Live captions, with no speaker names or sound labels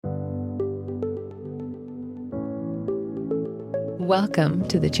Welcome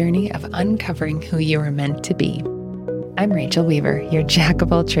to the journey of uncovering who you are meant to be. I'm Rachel Weaver, your jack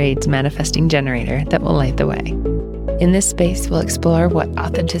of all trades manifesting generator that will light the way. In this space, we'll explore what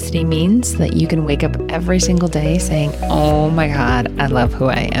authenticity means so that you can wake up every single day saying, oh my God, I love who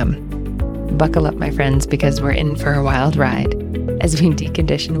I am. Buckle up, my friends, because we're in for a wild ride as we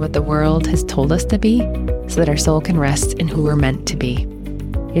decondition what the world has told us to be so that our soul can rest in who we're meant to be.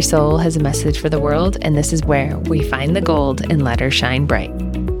 Your soul has a message for the world, and this is where we find the gold and let her shine bright.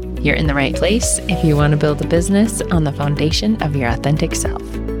 You're in the right place if you want to build a business on the foundation of your authentic self.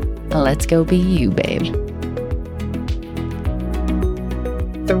 Let's go be you, babe.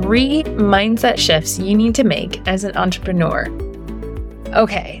 3 mindset shifts you need to make as an entrepreneur.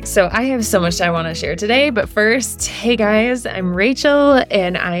 Okay, so I have so much I want to share today, but first, hey guys, I'm Rachel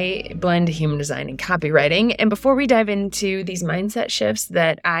and I blend human design and copywriting. And before we dive into these mindset shifts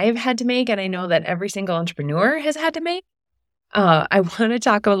that I've had to make, and I know that every single entrepreneur has had to make, I want to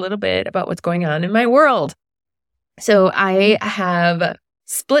talk a little bit about what's going on in my world. So I have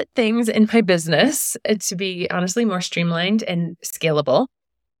split things in my business to be honestly more streamlined and scalable.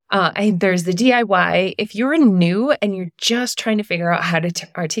 There's the DIY. If you're new and you're just trying to figure out how to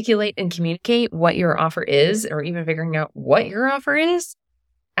articulate and communicate what your offer is, or even figuring out what your offer is,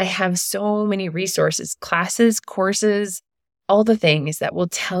 I have so many resources, classes, courses, all the things that will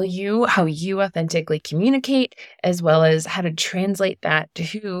tell you how you authentically communicate, as well as how to translate that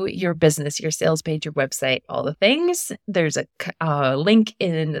to your business, your sales page, your website, all the things. There's a link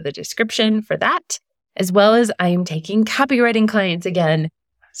in the description for that, as well as I am taking copywriting clients again.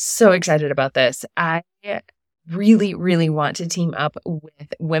 So excited about this. I really, really want to team up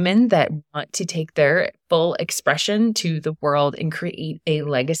with women that want to take their full expression to the world and create a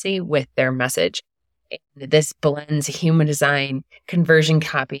legacy with their message. And this blends human design, conversion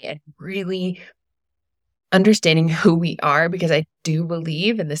copy, and really understanding who we are, because I do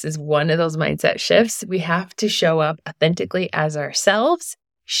believe, and this is one of those mindset shifts, we have to show up authentically as ourselves,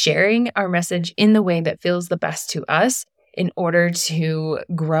 sharing our message in the way that feels the best to us, in order to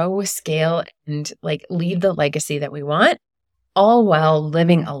grow, scale, and leave the legacy that we want, all while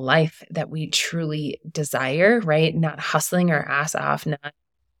living a life that we truly desire, right? Not hustling our ass off,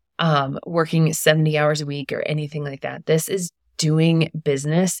 not working 70 hours a week or anything like that. This is doing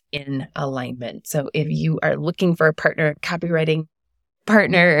business in alignment. So if you are looking for a partner, copywriting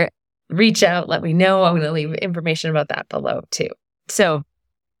partner, reach out, let me know. I'm going to leave information about that below too. So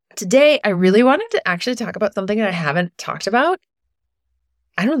today, I really wanted to actually talk about something that I haven't talked about,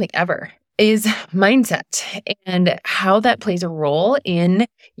 I don't think ever, is mindset and how that plays a role in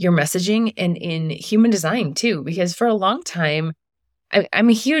your messaging and in human design too. Because for a long time, I'm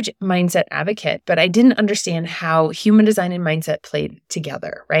a huge mindset advocate, but I didn't understand how human design and mindset played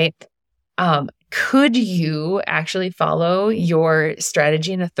together, right? Could you actually follow your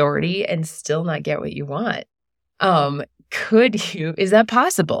strategy and authority and still not get what you want? Is that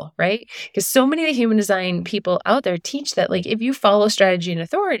possible, right? Because so many of the human design people out there teach that if you follow strategy and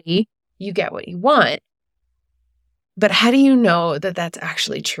authority, you get what you want. But how do you know that that's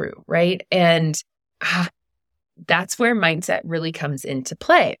actually true, right? And that's where mindset really comes into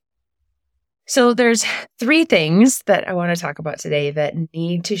play. So there's 3 things that I want to talk about today that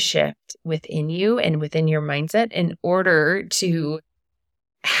need to shift within you and within your mindset in order to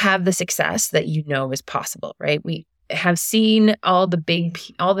have the success that you know is possible, right? We have seen all the big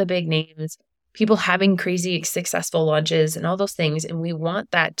names, people having crazy successful launches and all those things. And we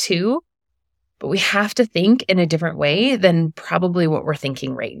want that too, but we have to think in a different way than probably what we're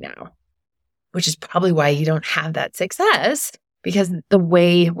thinking right now, which is probably why you don't have that success, because the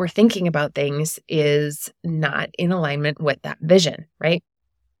way we're thinking about things is not in alignment with that vision, right?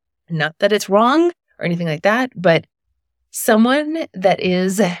 Not that it's wrong or anything like that, but someone that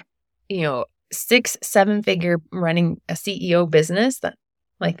is, 6-7 figure running a CEO business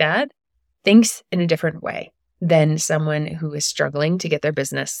like that thinks in a different way than someone who is struggling to get their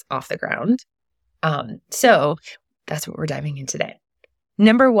business off the ground. So that's what we're diving in today.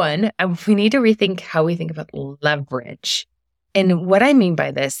 Number 1, we need to rethink how we think about leverage. And what I mean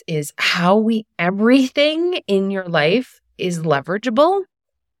by this is everything in your life is leverageable,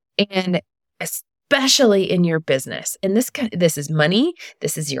 and especially in your business. And this is money,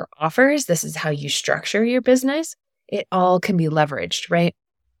 this is your offers, this is how you structure your business. It all can be leveraged, right?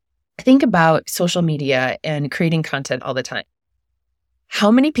 Think about social media and creating content all the time.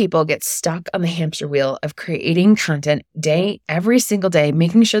 How many people get stuck on the hamster wheel of creating content every single day,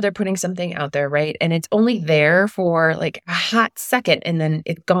 making sure they're putting something out there, right? And it's only there for a hot second and then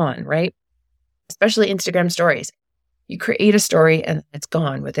it's gone, right? Especially Instagram stories. you create a story and it's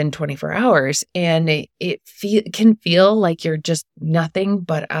gone within 24 hours. And it can feel like you're just nothing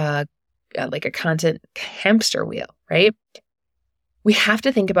but like a content hamster wheel, right? We have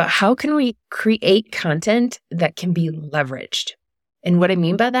to think about how can we create content that can be leveraged. And what I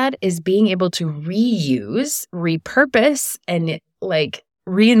mean by that is being able to reuse, repurpose, and like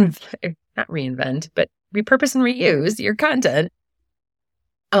not reinvent, but repurpose and reuse your content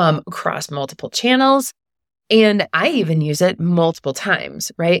across multiple channels. And I even use it multiple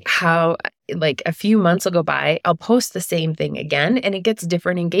times, right? How like a few months will go by, I'll post the same thing again and it gets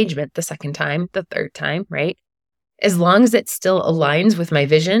different engagement the second time, the third time, right? As long as it still aligns with my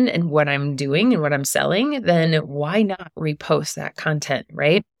vision and what I'm doing and what I'm selling, then why not repost that content,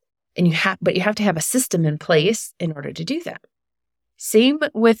 right? And you have to have a system in place in order to do that. Same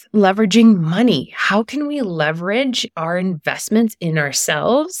with leveraging money. How can we leverage our investments in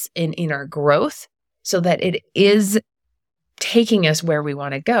ourselves and in our growth so that it is taking us where we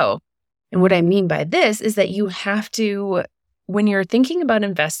want to go? And what I mean by this is that you have to, when you're thinking about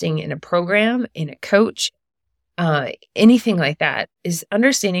investing in a program, in a coach, anything like that, is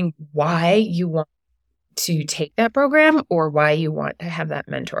understanding why you want to take that program or why you want to have that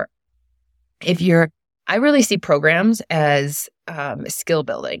mentor. I really see programs as skill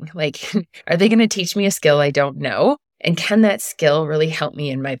building. Like, are they going to teach me a skill I don't know? And can that skill really help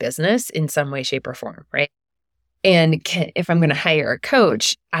me in my business in some way, shape, or form, right? And if I'm going to hire a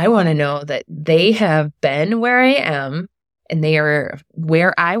coach, I want to know that they have been where I am and they are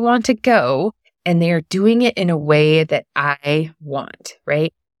where I want to go, and they are doing it in a way that I want,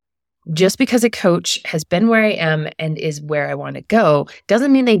 right? Just because a coach has been where I am and is where I want to go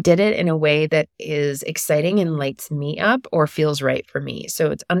doesn't mean they did it in a way that is exciting and lights me up or feels right for me.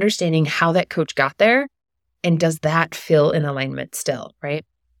 So it's understanding how that coach got there and does that feel in alignment still, right?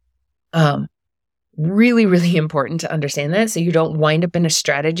 Really, really important to understand that so you don't wind up in a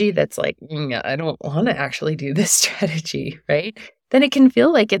strategy that's like, I don't want to actually do this strategy, right? Then it can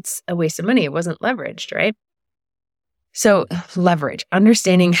feel like it's a waste of money. It wasn't leveraged, right? So leverage,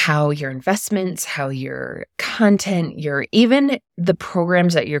 understanding how your investments, how your content, even the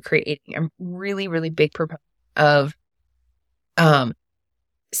programs that you're creating. I'm really, really big proponent of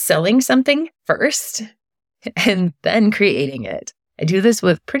selling something first and then creating it. I do this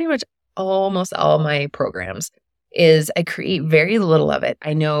with pretty much almost all my programs. Is I create very little of it.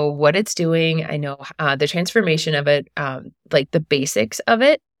 I know what it's doing. I know the transformation of it, like the basics of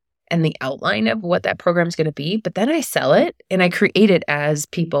it and the outline of what that program is going to be. But then I sell it and I create it as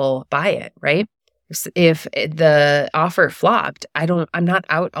people buy it, right? If the offer flopped, I'm not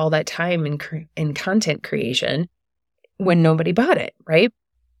out all that time in content creation when nobody bought it, right?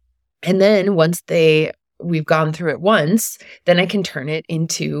 And then once we've gone through it once, then I can turn it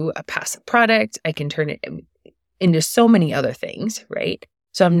into a passive product. I can turn it into so many other things, right?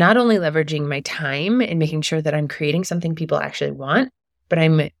 So I'm not only leveraging my time and making sure that I'm creating something people actually want, but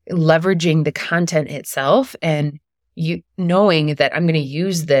I'm leveraging the content itself and knowing that I'm going to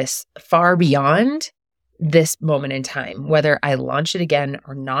use this far beyond this moment in time. Whether I launch it again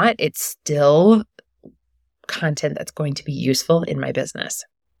or not, it's still content that's going to be useful in my business.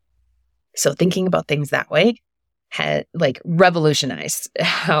 So thinking about things that way had like revolutionized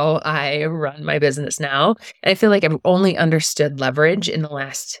how I run my business now. And I feel like I've only understood leverage in the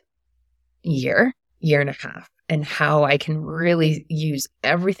last year and a half, and how I can really use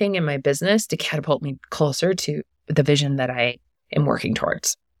everything in my business to catapult me closer to the vision that I am working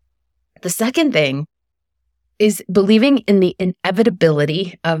towards. The second thing is believing in the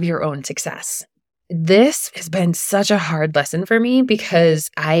inevitability of your own success. This has been such a hard lesson for me because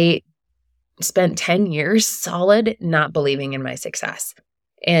I spent 10 years solid not believing in my success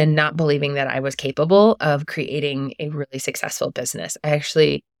and not believing that I was capable of creating a really successful business. I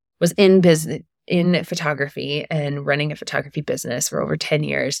actually was in photography and running a photography business for over 10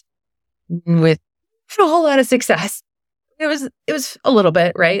 years with a whole lot of success. It was a little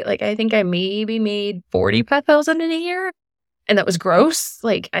bit, right? Like I think I maybe made $45,000 in a year, and that was gross.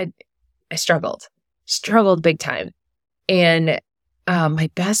 Like I struggled big time. And my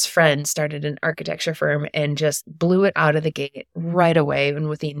best friend started an architecture firm and just blew it out of the gate right away. And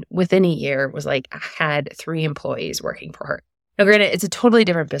within a year was like, I had 3 employees working for her. Now, granted, it's a totally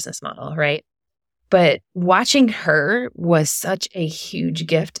different business model, right? But watching her was such a huge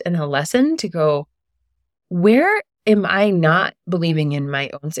gift and a lesson to go, where am I not believing in my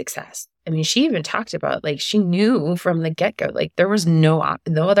own success? I mean, she even talked about, like, she knew from the get-go, like there was no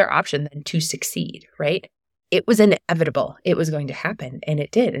other option than to succeed, right? It was inevitable. It was going to happen, and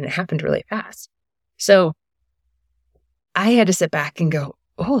it did, and it happened really fast. So I had to sit back and go,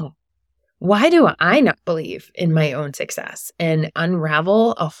 oh, why do I not believe in my own success, and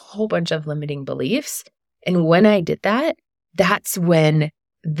unravel a whole bunch of limiting beliefs. And when I did that, that's when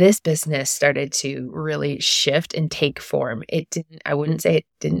this business started to really shift and take form. I wouldn't say it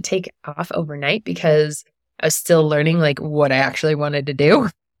didn't take off overnight, because I was still learning like what I actually wanted to do.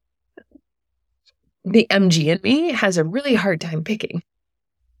 The MG in me has a really hard time picking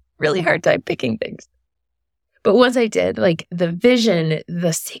things. But once I did, like the vision,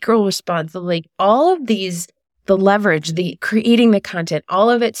 the sacral response, like all of these, the leverage, the creating the content, all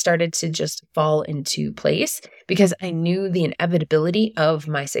of it started to just fall into place, because I knew the inevitability of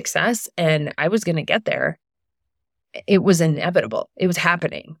my success and I was going to get there. It was inevitable. It was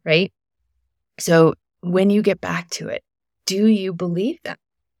happening, right? So when you get back to it, do you believe that?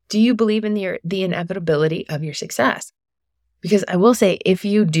 Do you believe in the inevitability of your success? Because I will say, if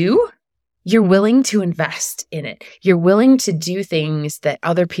you do, you're willing to invest in it. You're willing to do things that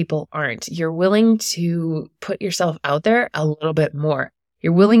other people aren't. You're willing to put yourself out there a little bit more.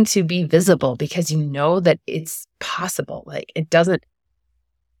 You're willing to be visible because you know that it's possible. Like it doesn't.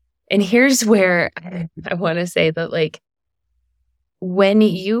 And here's where I want to say that, like, when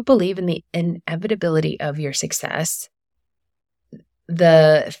you believe in the inevitability of your success,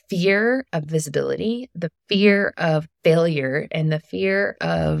 the fear of visibility, the fear of failure, and the fear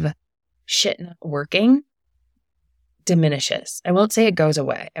of shit not working diminishes. I won't say it goes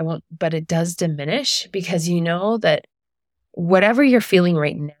away. But it does diminish, because you know that whatever you're feeling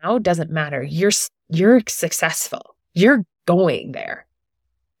right now doesn't matter. You're successful. You're going there.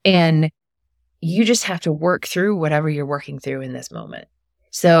 And you just have to work through whatever you're working through in this moment.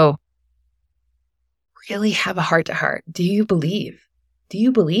 So really have a heart to heart. Do you believe? Do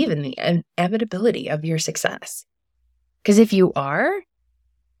you believe in the inevitability of your success? Because if you are,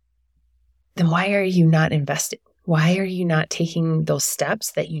 then why are you not investing? Why are you not taking those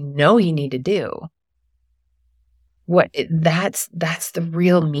steps that you know you need to do? That's the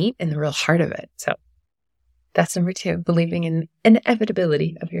real meat and the real heart of it. So that's number 2, believing in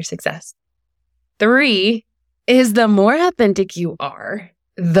inevitability of your success. 3 is the more authentic you are,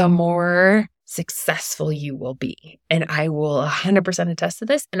 the more successful you will be. And I will 100% attest to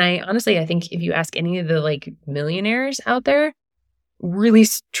this. And I think if you ask any of the like millionaires out there, really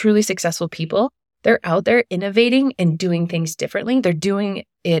truly successful people, they're out there innovating and doing things differently. They're doing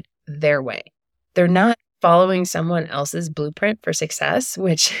it their way. They're not following someone else's blueprint for success,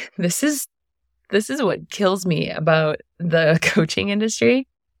 which this is what kills me about the coaching industry.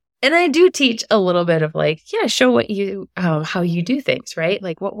 And I do teach a little bit of like, show what you, how you do things, right?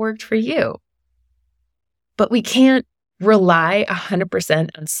 Like what worked for you. But we can't rely 100%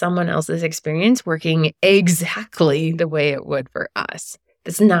 on someone else's experience working exactly the way it would for us.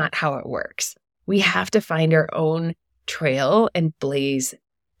 That's not how it works. We have to find our own trail and blaze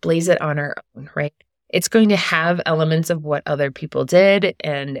it on our own, right? It's going to have elements of what other people did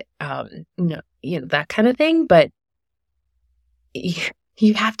and, that kind of thing. But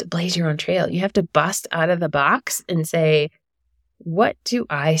you have to blaze your own trail. You have to bust out of the box and say, what do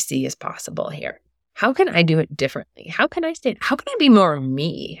I see as possible here? How can I do it differently? How can I be more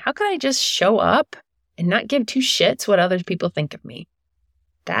me? How can I just show up and not give 2 shits what other people think of me?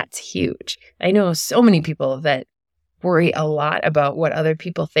 That's huge. I know so many people that worry a lot about what other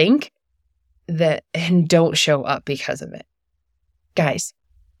people think and don't show up because of it. Guys,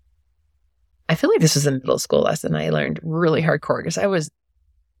 I feel like this was a middle school lesson I learned really hardcore, because I was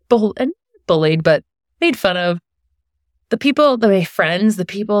bullied, but made fun of. My friends, the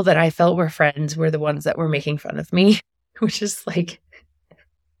people that I felt were friends were the ones that were making fun of me, which is like,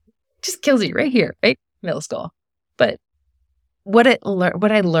 just kills you right here, right? Middle school. But what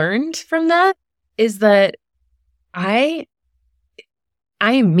I learned from that is that I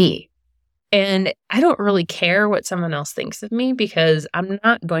am me, and I don't really care what someone else thinks of me, because I'm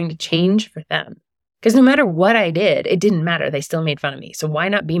not going to change for them. Because no matter what I did, it didn't matter. They still made fun of me. So why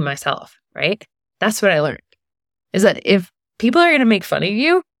not be myself, right? That's what I learned. Is that if people are going to make fun of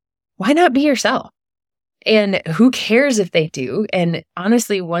you, why not be yourself? And who cares if they do? And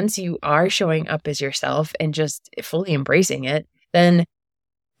honestly, once you are showing up as yourself and just fully embracing it, then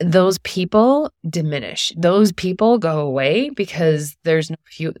those people diminish. Those people go away, because there's no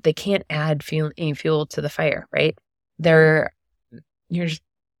fuel. They can't add any fuel to the fire, right? You're just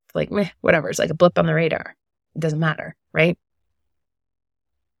like, meh, whatever. It's like a blip on the radar. It doesn't matter, right?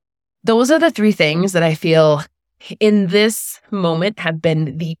 Those are the 3 things that I feel in this moment have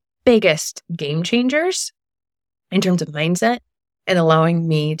been the biggest game changers in terms of mindset and allowing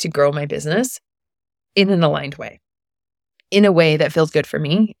me to grow my business in an aligned way, in a way that feels good for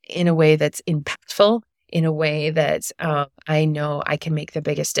me, in a way that's impactful, in a way that I know I can make the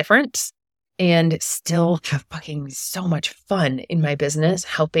biggest difference. and still have fucking so much fun in my business,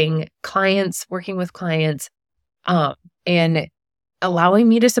 helping clients, working with clients, and allowing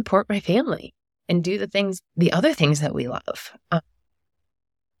me to support my family and do the other things that we love.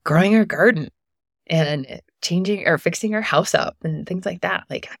 Growing our garden and changing or fixing our house up and things like that.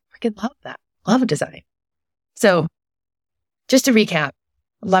 Like, I freaking love that. Love design. So just to recap,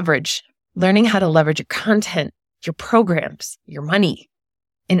 learning how to leverage your content, your programs, your money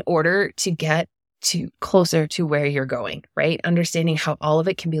in order to get closer to where you're going, right? Understanding how all of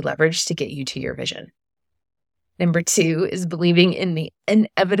it can be leveraged to get you to your vision. Number 2 is believing in the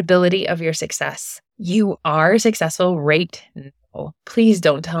inevitability of your success. You are successful right now. Please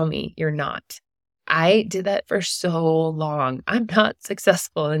don't tell me you're not. I did that for so long. I'm not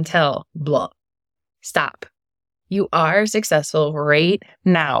successful until blah. Stop. You are successful right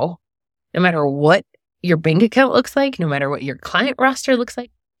now. No matter what your bank account looks like, no matter what your client roster looks like,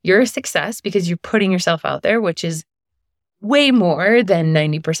 you're a success because you're putting yourself out there, which is way more than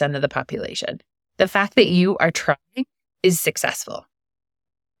 90% of the population. The fact that you are trying is successful.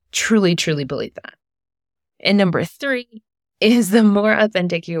 Truly, truly believe that. And number 3 is the more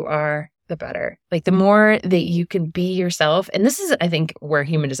authentic you are, the better. Like the more that you can be yourself. And this is, I think, where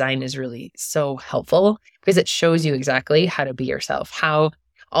human design is really so helpful because it shows you exactly how to be yourself, how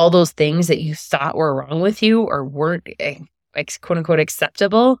all those things that you thought were wrong with you or weren't quote unquote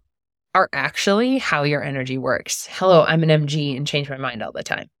acceptable are actually how your energy works. Hello, I'm an MG and change my mind all the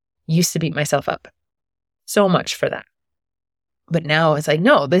time. Used to beat myself up so much for that. But now it's like,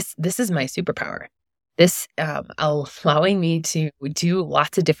 no, this is my superpower. This allowing me to do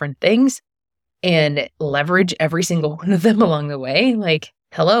lots of different things and leverage every single one of them along the way. Like,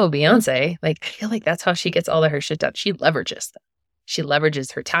 hello, Beyonce. Like, I feel like that's how she gets all of her shit done. She leverages them. She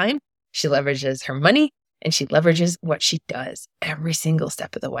leverages her time. She leverages her money. And she leverages what she does every single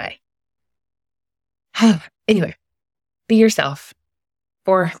step of the way. Anyway, be yourself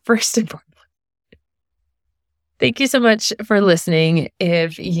for first and foremost. Thank you so much for listening.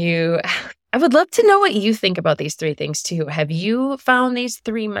 I would love to know what you think about these 3 things too. Have you found these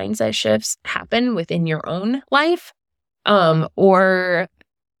 3 mindset shifts happen within your own life? What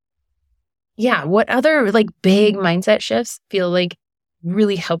other big mindset shifts feel like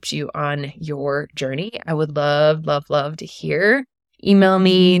really helped you on your journey? I would love, love, love to hear. Email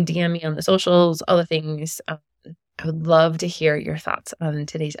me, DM me on the socials, all the things. I would love to hear your thoughts on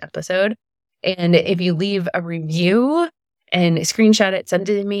today's episode. And if you leave a review and screenshot it, send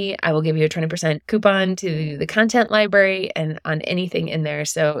it to me, I will give you a 20% coupon to the content library and on anything in there.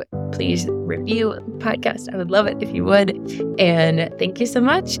 So please review the podcast. I would love it if you would. And thank you so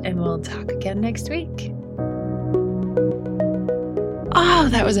much. And we'll talk again next week. Oh,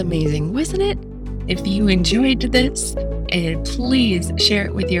 that was amazing, wasn't it? If you enjoyed this, and please share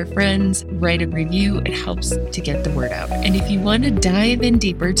it with your friends, write a review. It helps to get the word out. And if you want to dive in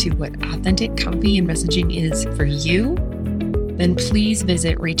deeper to what authentic copy and messaging is for you, then please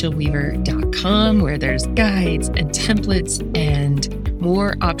visit rachelweaver.com where there's guides and templates and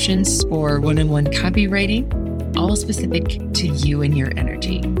more options for one-on-one copywriting, all specific to you and your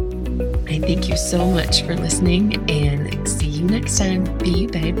energy. I thank you so much for listening and see you next time. Be you,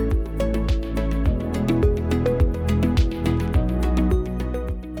 babe.